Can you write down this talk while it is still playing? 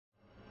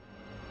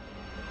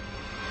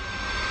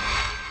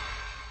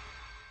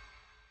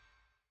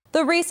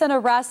The recent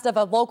arrest of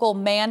a local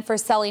man for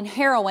selling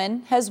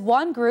heroin has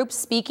one group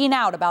speaking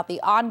out about the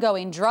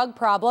ongoing drug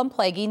problem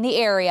plaguing the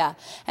area.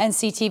 And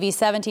CTV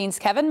 17's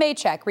Kevin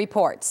Maychek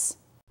reports.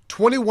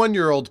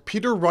 21-year-old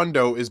Peter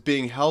Rundo is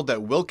being held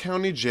at Will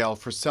County Jail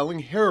for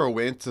selling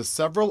heroin to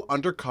several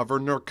undercover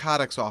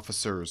narcotics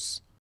officers.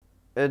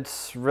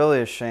 It's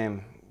really a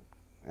shame.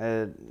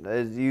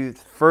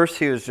 First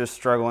he was just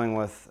struggling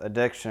with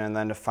addiction, and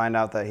then to find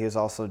out that he was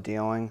also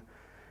dealing.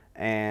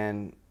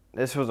 And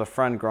this was a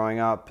friend growing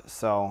up,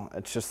 so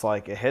it's just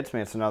like, it hits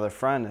me, it's another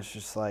friend. It's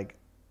just like,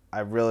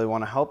 I really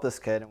want to help this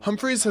kid.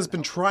 Humphreys has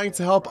been trying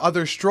to help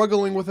others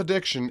struggling with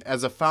addiction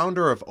as a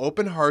founder of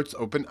Open Hearts,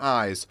 Open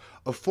Eyes,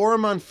 a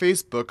forum on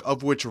Facebook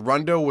of which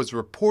Rundo was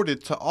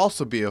reported to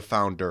also be a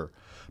founder.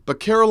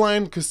 But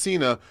Caroline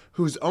Kacena,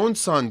 whose own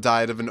son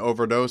died of an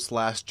overdose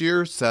last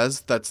year,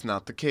 says that's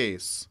not the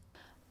case.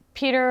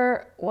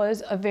 Peter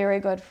was a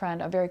very good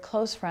friend, a very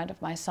close friend of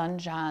my son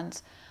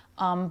John's,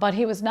 but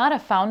he was not a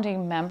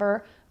founding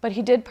member, but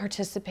he did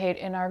participate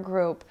in our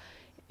group.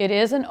 It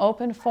is an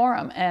open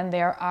forum, and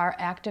there are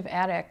active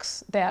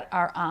addicts that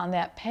are on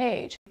that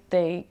page.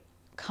 They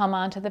come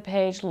onto the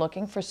page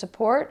looking for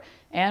support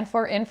and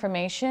for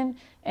information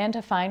and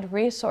to find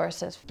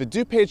resources. The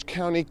DuPage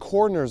County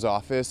Coroner's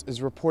Office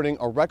is reporting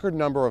a record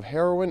number of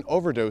heroin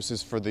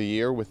overdoses for the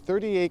year with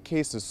 38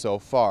 cases so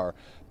far.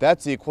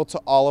 That's equal to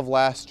all of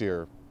last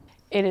year.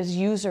 It is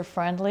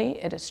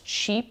user-friendly, it is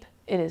cheap,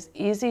 it is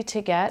easy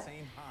to get,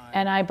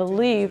 and I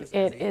believe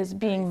it is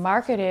being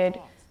marketed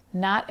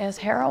not as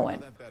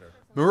heroin.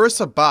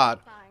 Marissa Bott,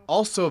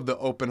 also of the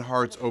Open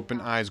Hearts, Open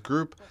Eyes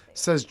group,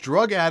 says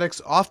drug addicts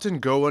often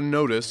go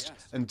unnoticed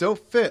and don't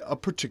fit a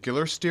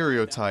particular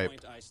stereotype.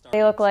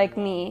 They look like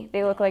me,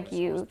 they look like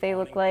you, they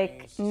look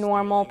like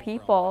normal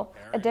people.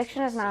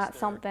 Addiction is not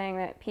something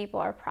that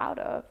people are proud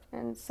of,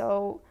 and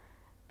so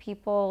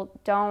people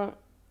don't,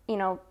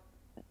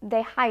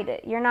 they hide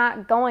it. You're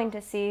not going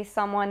to see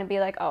someone and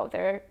be like, oh,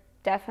 they're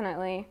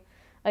definitely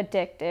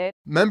addicted.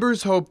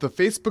 Members hope the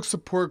Facebook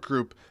support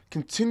group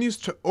continues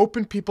to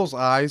open people's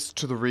eyes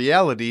to the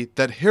reality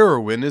that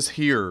heroin is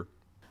here.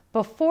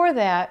 Before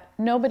that,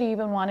 nobody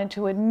even wanted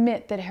to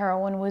admit that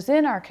heroin was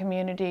in our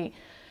community,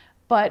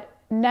 but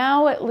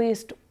now at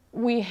least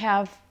we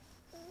have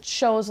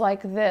shows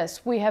like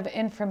this. We have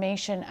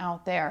information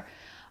out there.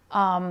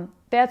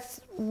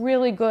 That's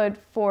really good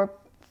for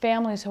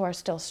families who are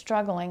still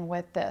struggling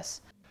with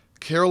this.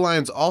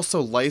 Caroline's also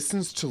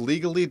licensed to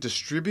legally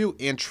distribute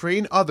and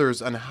train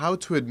others on how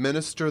to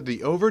administer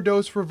the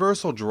overdose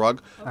reversal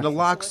drug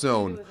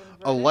naloxone,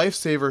 a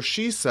lifesaver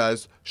she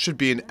says should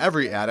be in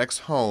every addict's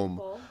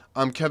home.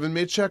 I'm Kevin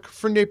Maychek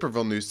for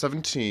Naperville News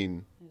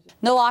 17.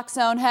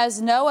 Naloxone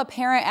has no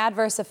apparent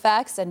adverse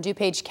effects, and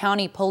DuPage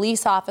County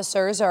police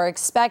officers are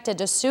expected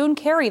to soon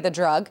carry the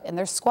drug in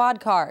their squad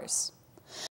cars.